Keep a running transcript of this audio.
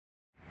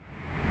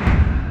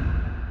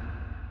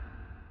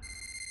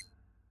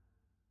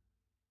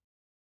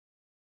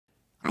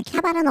秋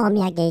葉原のお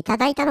土産いた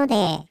だいたので、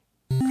開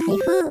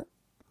封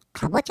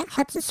かぼちゃ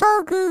初遭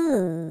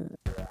遇。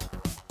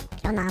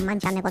今日のあんまん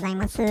ちゃんでござい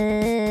ます。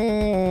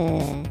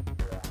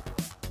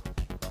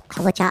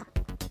かぼちゃ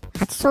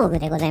初遭遇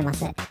でございま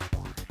す。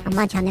あん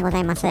まんちゃんでござ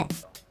います。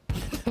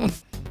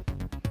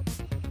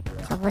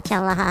かぼち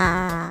ゃ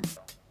は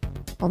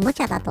おも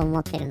ちゃだと思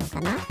ってるのか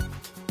な。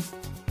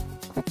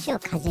こっちを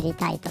かじり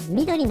たいと、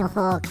緑の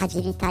方をか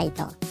じりたい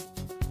と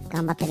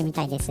頑張ってるみ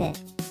たいです。ね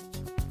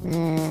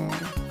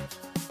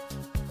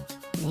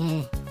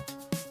え、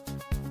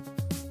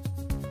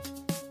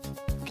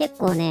結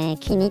構ね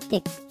気に入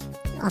って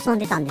遊ん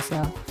でたんです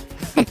よ。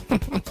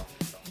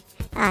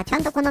あ、ちゃ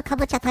んとこのか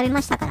ぼちゃ食べま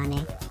したから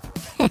ね。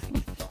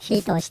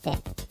火通して。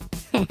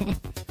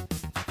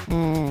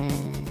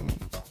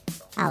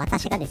あ、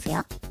私がです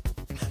よ。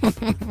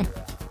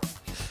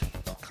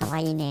かわ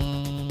いい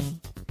ね。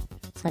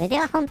それで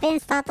は本編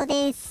スタート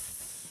です。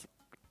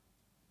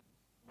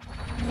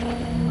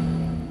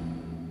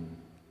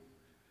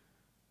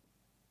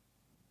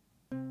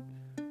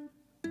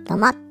どう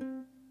も、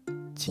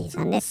ちい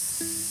さんで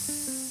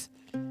す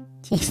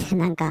しー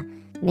なんか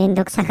めん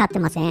どくさがって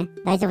ません？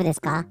大丈夫で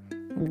すか？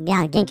い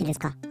や、元気です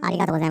か？あり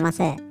がとうございま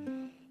す。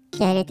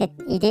気合入れて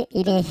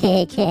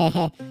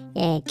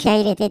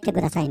いって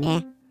ください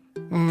ね。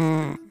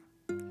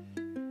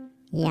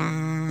いや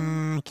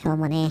ー、今日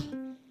もね、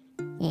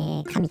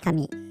神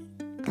々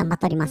頑張っ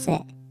ております。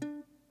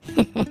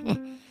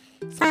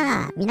さ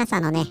あ、皆さ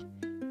んのね、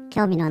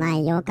興味のな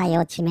い妖怪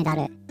用地メダ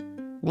ル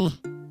ね、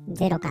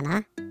ゼロか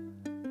な、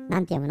な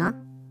んて読むの？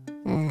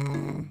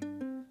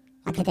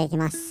開けていき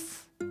ま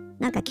す。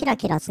なんかキラ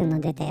キラするの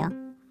出たよ。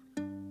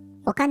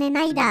お金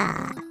ない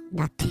だー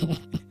だって。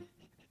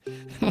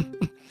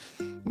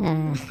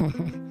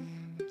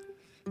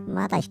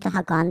まだ一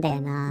箱あんだ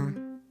よな。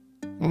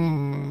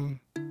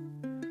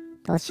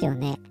どうしよう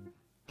ね。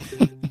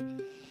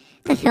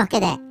というわけ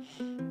で、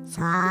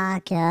さ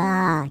あ、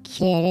今日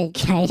気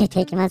合入れ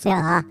ていきますよ。い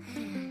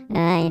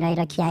ろい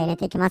ろ気合入れ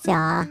ていきますよ。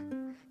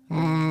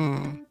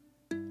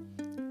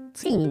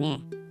ついに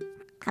ね、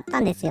買った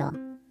んですよ。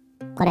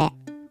これ。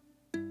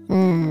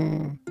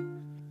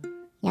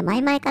いや、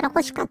前々から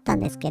欲しかったん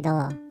ですけど、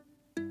あ、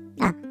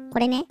こ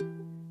れね、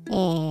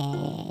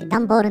ダ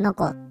ンボールの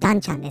こ、ダ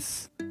ンちゃんで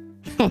す。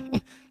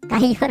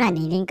概要欄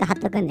にリンク貼っ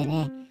とくんで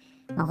ね、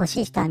まあ、欲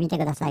しい人は見て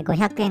ください。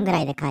500円ぐら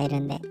いで買える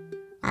んで。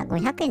あ、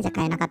500円じゃ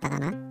買えなかったか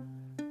な？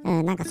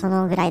なんかそ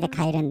のぐらいで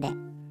買えるんで。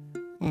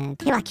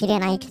手は切れ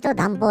ないけど、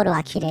ダンボール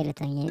は切れる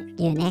とい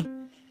うね。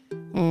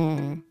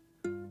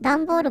ダ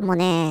ンボールも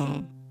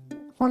ね、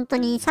本当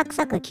にサク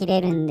サク切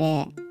れるん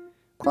で、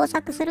工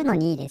作するの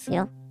にいいです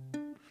よ。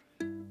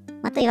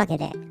まあ、というわけ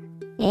で、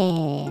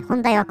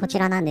本題はこち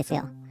らなんです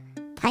よ。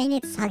耐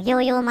熱作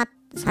業用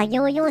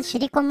シ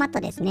リコンマット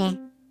ですね。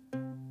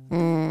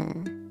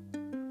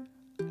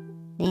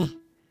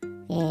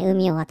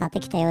海を渡って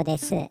きたようで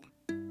す。い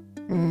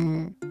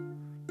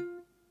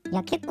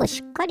や、結構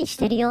しっかりし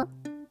てるよ。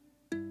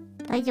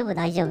大丈夫、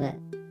大丈夫。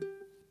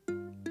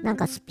なん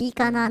かスピー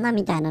カーの穴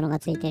みたいなのが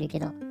ついてるけ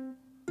ど。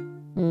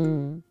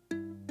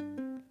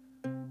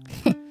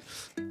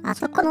あ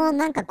そこの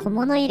なんか小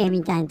物入れ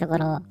みたいなとこ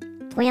ろ、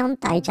ぽよん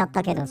と開いちゃっ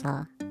たけど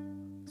さ、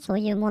そう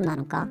いうもんな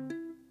のか？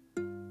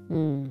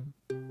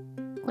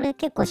これ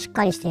結構しっ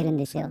かりしてるん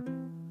ですよ。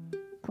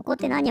ここっ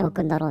て何を置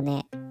くんだろう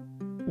ね。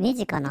ネ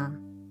ジかな？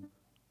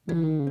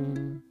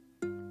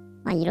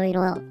まあいろい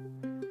ろ、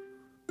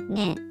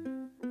ね、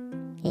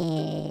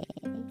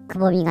く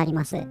ぼみがあり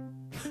ます。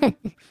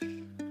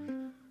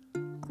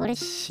これ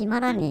閉ま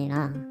らねえ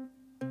な。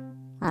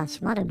あ、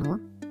閉まるの？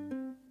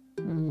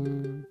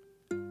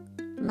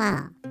ま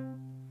あ、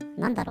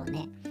なんだろう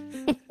ね。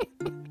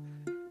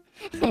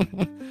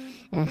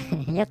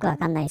よくわ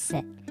かんないっす。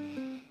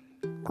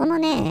この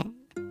ね、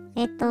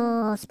ス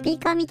ピー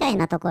カーみたい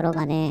なところ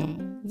がね、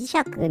磁石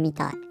み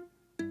たい。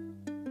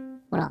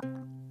ほら。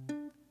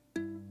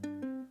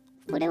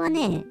これは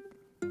ね、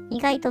意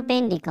外と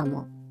便利か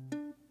も。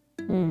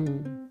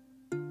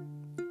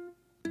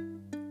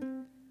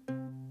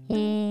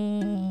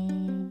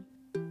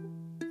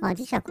あ、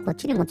磁石こっ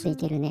ちにもつい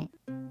てるね。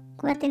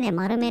こうやってね、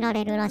丸めら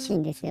れるらしい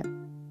んですよ。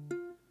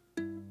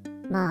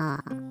ま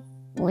あ、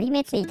折り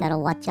目ついたら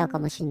終わっちゃうか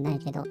もしんない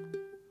けど。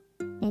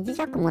磁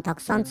石もたく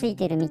さんつい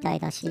てるみたい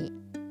だし、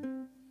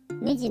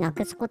ネジな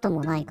くすこと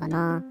もないか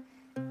な。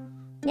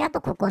で、あ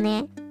とここ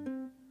ね、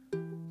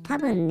多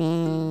分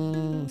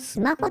ね、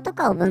スマホと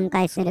かを分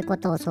解するこ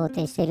とを想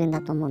定してるん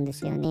だと思うんで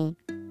すよね。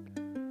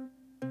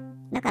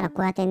だから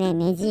こうやってね、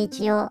ネジ位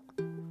置を、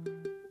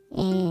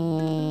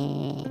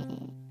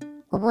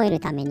覚える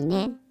ために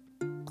ね、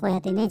こうや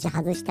ってネジ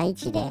外した位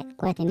置で、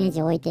こうやってネ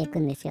ジを置いていく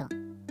んですよ。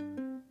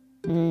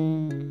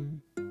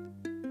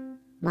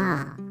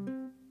まあ、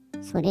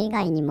それ以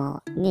外に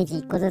もネジ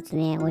1個ずつ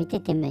ね、置いて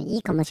てもい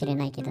いかもしれ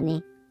ないけど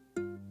ね。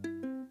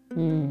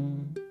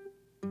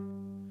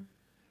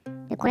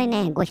で、これ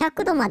ね、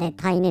500度まで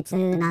耐熱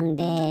なん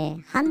で、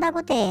ハンダ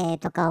ゴテ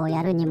とかを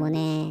やるにも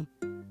ね、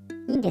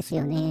いいんです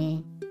よ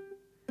ね。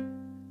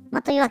ま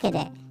あ、というわけ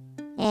で、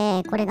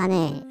これが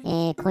ね、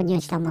購入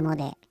したもの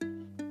で、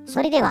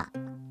それでは、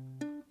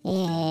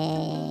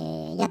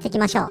やっていき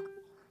ましょう。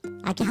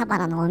秋葉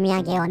原のお土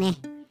産をね、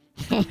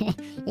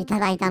いた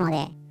だいたの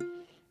で、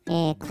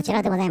こち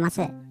らでございま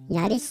す。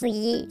やりす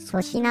ぎ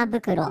粗品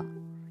袋、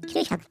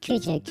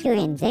999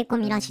円税込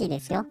みらしいで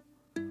すよ。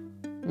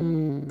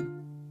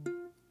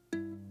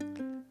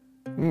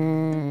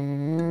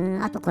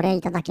あとこれ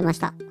いただきまし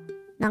た。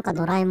なんか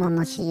ドラえもん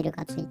のシール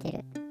がついて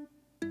る。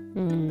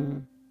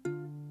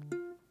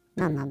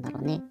何なんだろ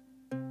うね。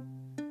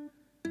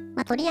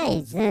まあ、とりあ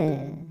えず、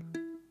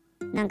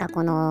なんか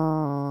こ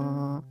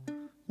の、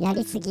や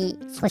りすぎ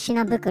粗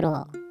品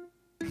袋、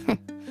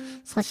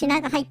粗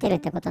品が入ってるっ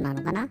てことな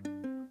のかな。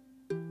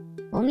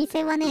お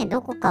店はね、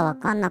どこかわ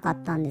かんなか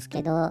ったんです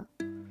けど、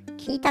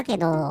聞いたけ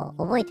ど、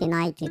覚えて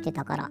ないって言って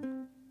たから。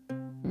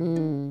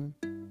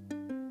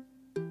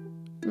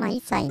まあ、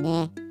一切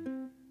ね、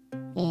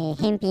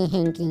返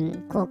品、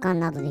交換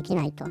などでき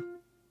ないと。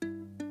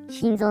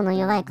心臓の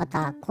弱い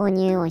方、購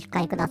入をお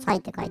控えください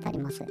って書いてあり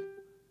ます。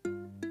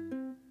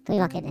とい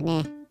うわけで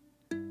ね、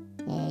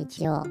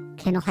一応、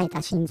毛の生え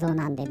た心臓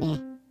なんで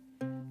ね、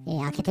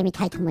開けてみ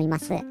たいと思いま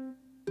す。さ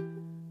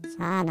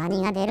あ、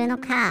何が出るの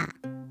か。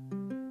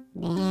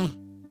ね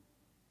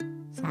え。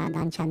さあ、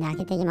ダンちゃんで開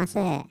けていきます。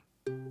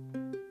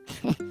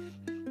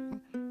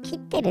切っ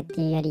てるっ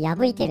ていうより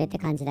破いてるって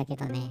感じだけ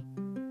どね。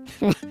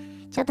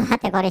ちょっと待っ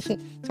て、これち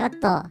ょっ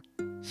と、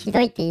ひど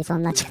いって言いそう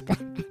になっちゃった。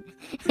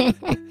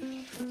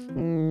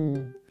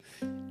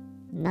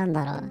なん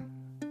だろう。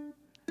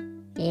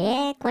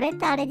これっ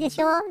てあれで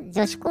しょ？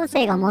女子高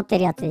生が持って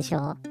るやつでし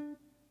ょ？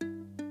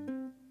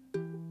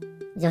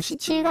女子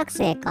中学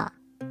生か。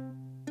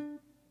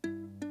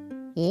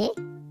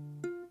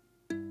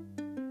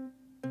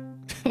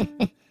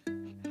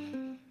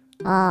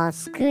ああ、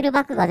スクール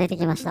バッグが出て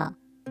きました。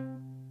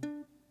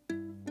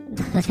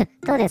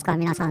どうですか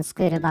皆さん、ス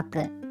クールバッ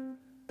グ。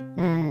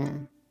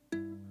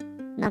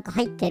なんか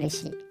入ってる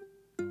し。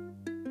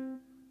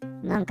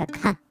なんか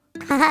カ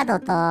ード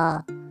と、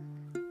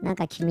なん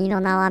か君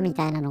の名はみ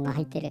たいなのが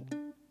入ってる。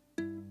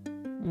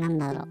なん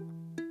だろう。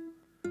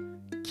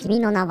君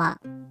の名は。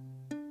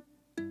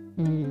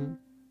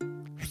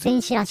付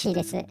箋紙らしい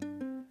です。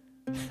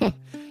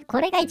こ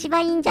れが一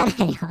番いいんじゃない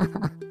の。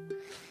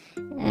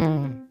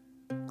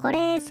こ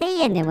れ1000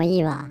円でもい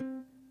いわ。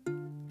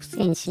付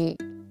箋紙。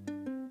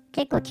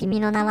結構君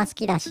の名は好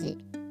きだし。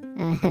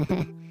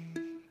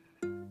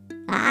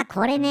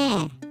これ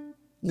ね。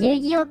遊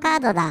戯王カー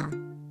ドだ。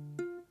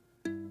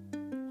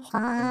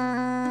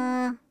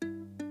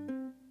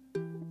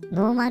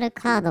ノーマル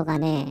カードが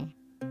ね、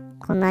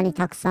こんなに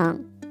たくさ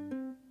ん。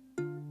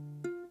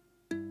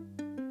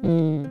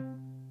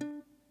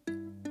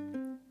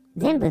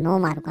全部ノー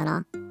マルか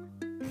な。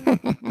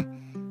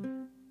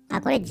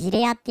これジ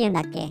レアって言うん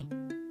だっけ。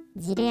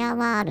ジレア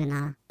はある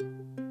な。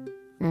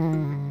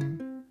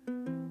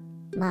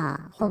ま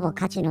あ、ほぼ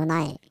価値の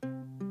ない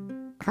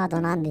カード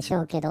なんでし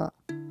ょうけど。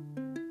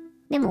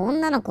でも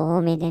女の子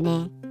多めで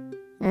ね。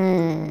こ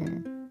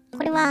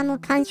れは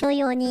鑑賞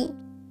用に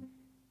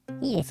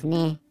いいです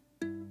ね。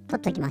取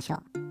っときまし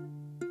ょ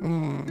う。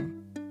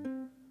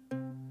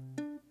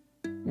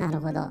なる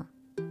ほど。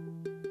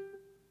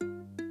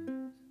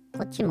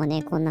こっちも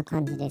ね、こんな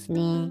感じです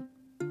ね。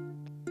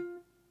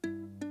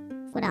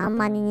これあん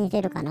まり似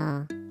てるか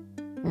な。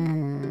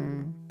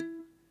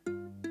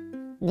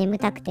眠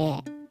たく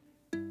て、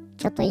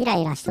ちょっとイラ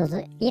イラして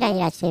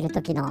いる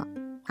時の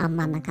あん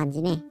まんな感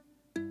じね。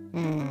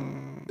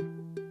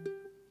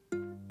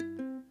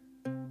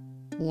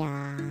いや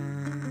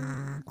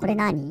ー、これ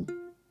何？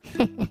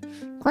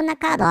こんな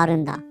カードある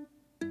んだ。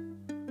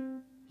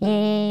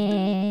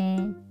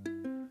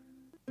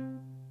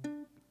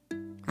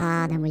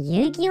でも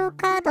遊戯王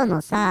カード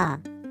のさ、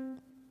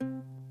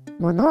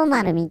もうノー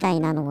マルみたい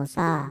なのを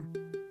さ、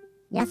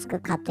安く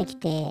買ってき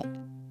て、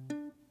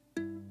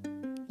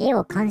絵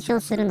を鑑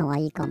賞するのは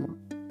いいかも。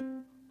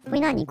こ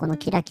れ何？この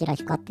キラキラ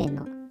光ってん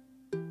の。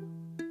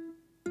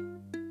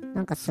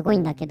なんかすごい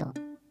んだけど。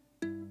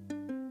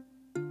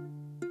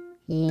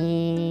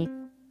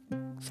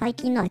最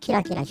近のはキ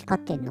ラキラ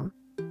光ってんの？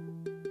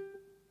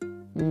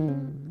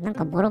なん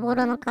かボロボ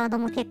ロのカード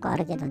も結構あ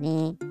るけど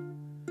ね。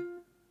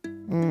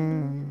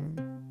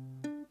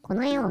こ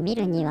の絵を見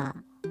るには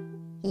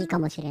いいか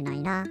もしれな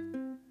いな。ね。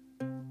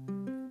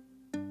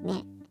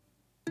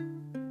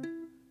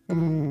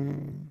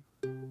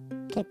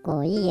結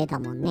構いい絵だ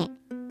もんね。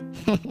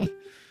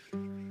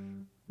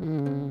こ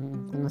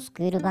のス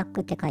クールバッ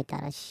グって書いて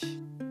あるし。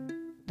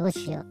どう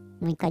しよう。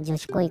もう一回女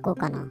子校行こう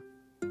かな。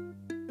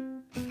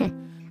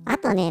あ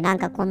とね、なん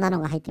かこんなの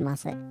が入ってま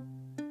す。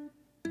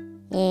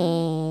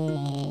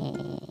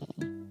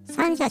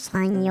三者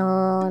三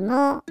様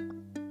の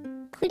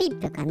クリッ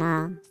プか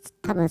な。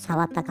多分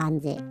触った感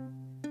じ。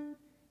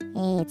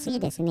次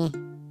ですね。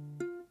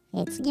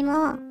次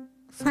も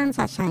三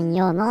者三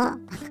様の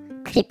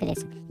クリップで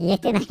す。言え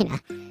てないな。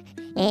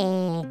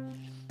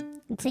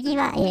次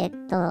は、違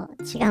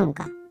うん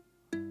か。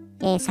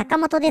坂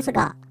本です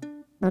が、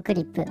のク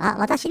リップ。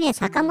私ね、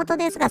坂本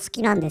ですが好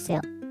きなんですよ。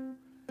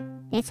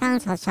で、三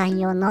者三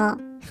様の、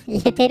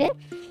言えてる？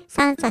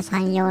三者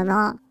三様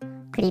の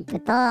クリップ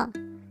と、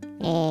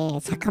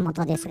坂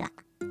本ですが。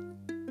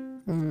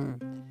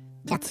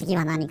じゃあ次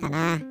は何か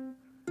な。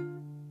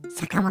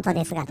坂本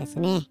ですがです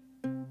ね。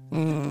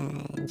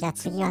じゃあ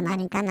次は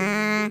何か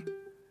な。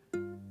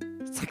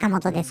坂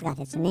本ですが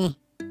ですね。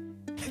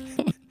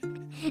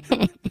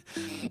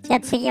じゃあ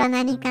次は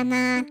何か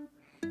な。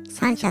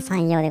三者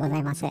三様でござ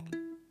います。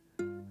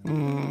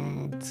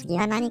次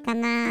は何か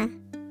な。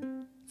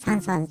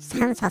三者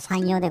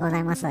三様でござ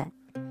います。こ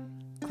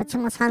っち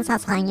も三者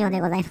三様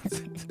でございま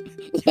す。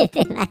言え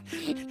てない。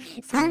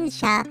三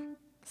者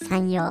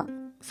三様。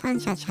三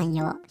者三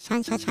様。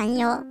三者三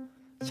様。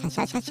シャ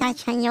シャシャシャ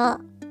シャ様。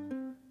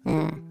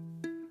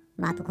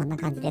まあ、あとこんな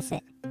感じです。せ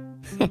っ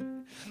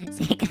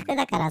かく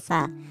だから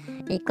さ、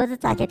一個ず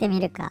つ開けてみ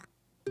るか。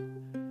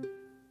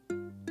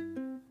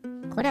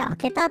これ開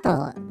けた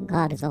後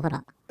があるぞ、ほ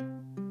ら。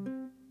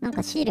なん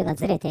かシールが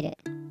ずれてる。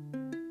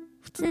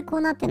普通こ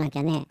うなってなき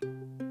ゃね。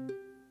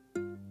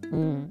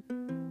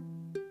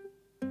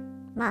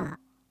まあ、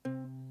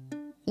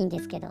いいんで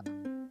すけど。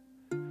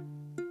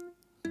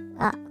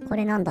あ、こ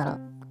れなんだろ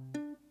う。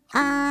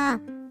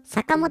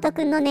坂本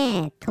くんの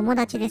ね、友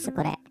達です、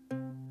これ。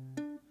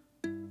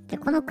で、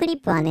このクリ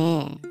ップは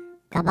ね、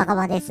ガバガ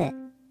バです。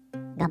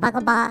ガバ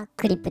ガバ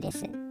クリップで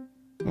す。じ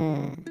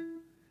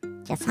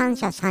ゃあ、三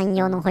者三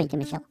様の方行って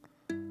みましょう。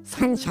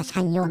三者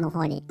三様の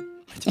方に。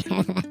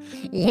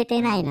言え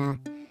てないな。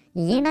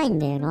言えないん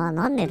だよな。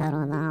なんでだ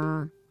ろう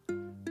な。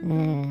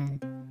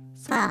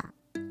さあ、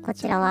こ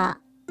ちらは、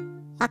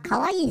か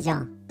わいいじゃ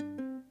ん。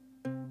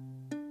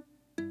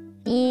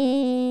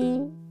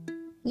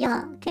い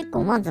や、結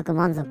構満足。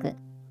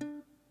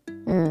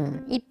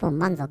一本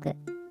満足。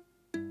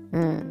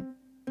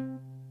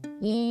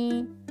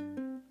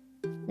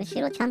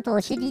後ろちゃんとお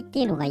尻っ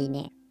ていうのがいい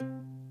ね。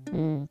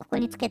ここ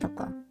につけと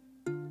こ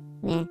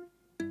う。ね。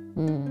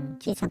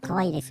ちいさんか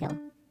わいいですよ。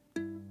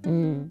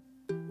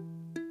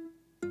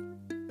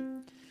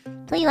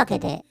というわけ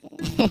で、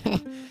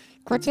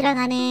こちら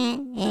がね、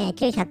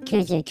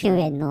999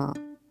円の、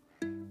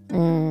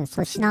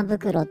粗品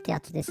袋ってや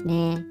つです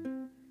ね。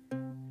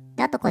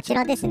で、あとこち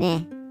らです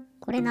ね。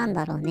これなん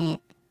だろう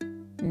ね。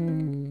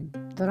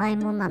ドラえ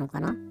もんなのか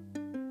な？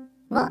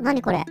な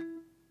にこれ？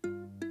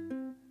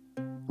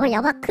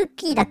やば、クッ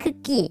キーだ、ク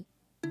ッキ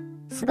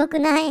ー。すごく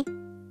ない？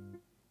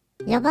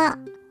やば。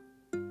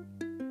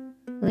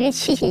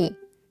嬉しい。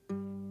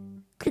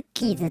クッ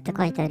キーズって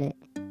書いてある。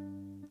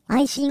ア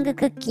イシング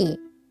クッキー。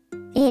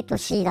A と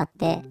C だっ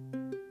て。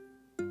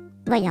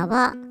や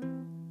ば。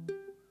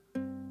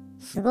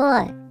すご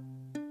い。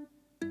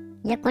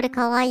いや、これ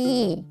かわ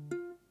いい。い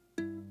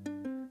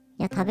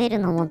や、食べる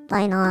のもっ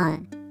たいな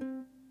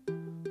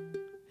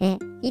い。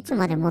いつ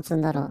まで持つ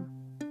んだろう。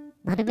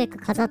なるべく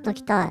飾っと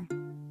きたい。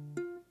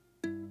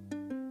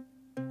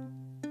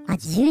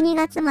12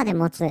月まで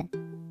持つ。じ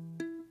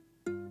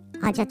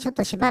ゃあちょっ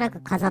としばら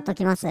く飾っと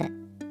きます。ピ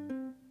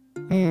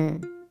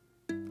ン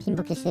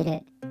ボケして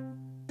る。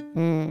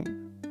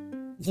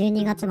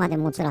12月まで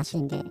持つらし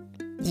いんで。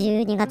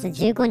12月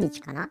15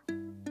日かな。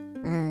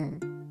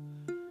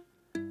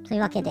とい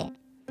うわけで、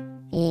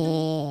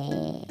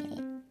い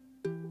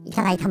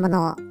ただいたも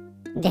の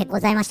でご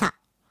ざいました。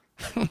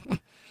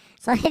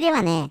それで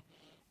はね、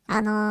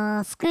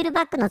スクール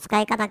バッグの使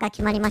い方が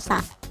決まりまし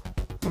た。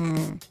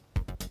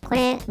こ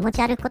れ持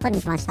ち歩くこと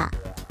にしました。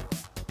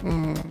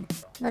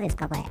どうです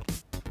かこれ。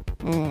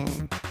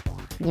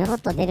にょろっ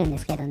と出るんで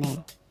すけど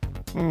ね。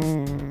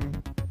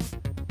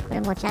こ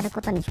れ持ち歩く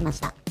ことにしまし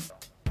た。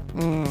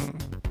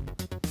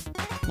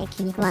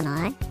気に食わ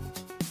ない？さ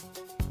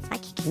っ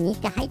き気に入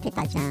って入って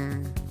たじゃ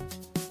ん。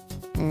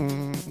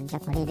じゃあ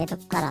これ入れと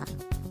くから。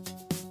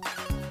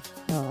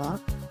どう？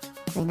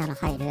これなら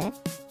入る？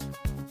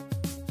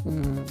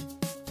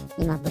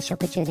今物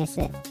色中です。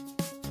ね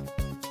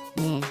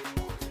え。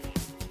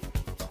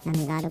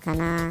何があるか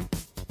な？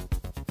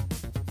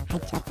入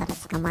っちゃったら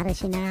捕まる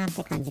しなーっ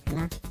て感じか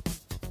な。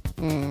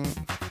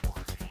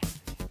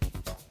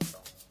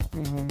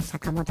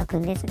坂本く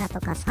んですがと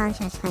か三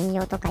者三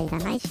様とかいら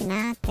ないし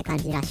なーって感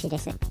じらしいで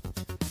す。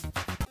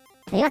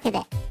というわけで、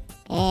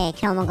今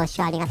日もご視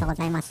聴ありがとうご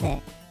ざいます。よ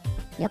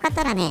かっ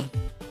たらね、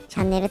チ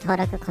ャンネル登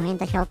録、コメン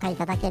ト、評価い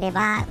ただけれ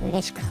ば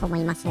嬉しく思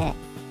います。ね。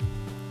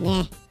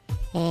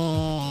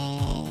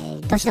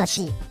どしど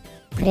し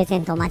プレゼ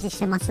ントお待ちし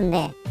てますん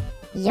で、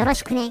よろ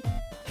しくね。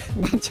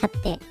なんちゃっ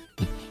て。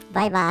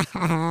バイバ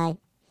ーイ。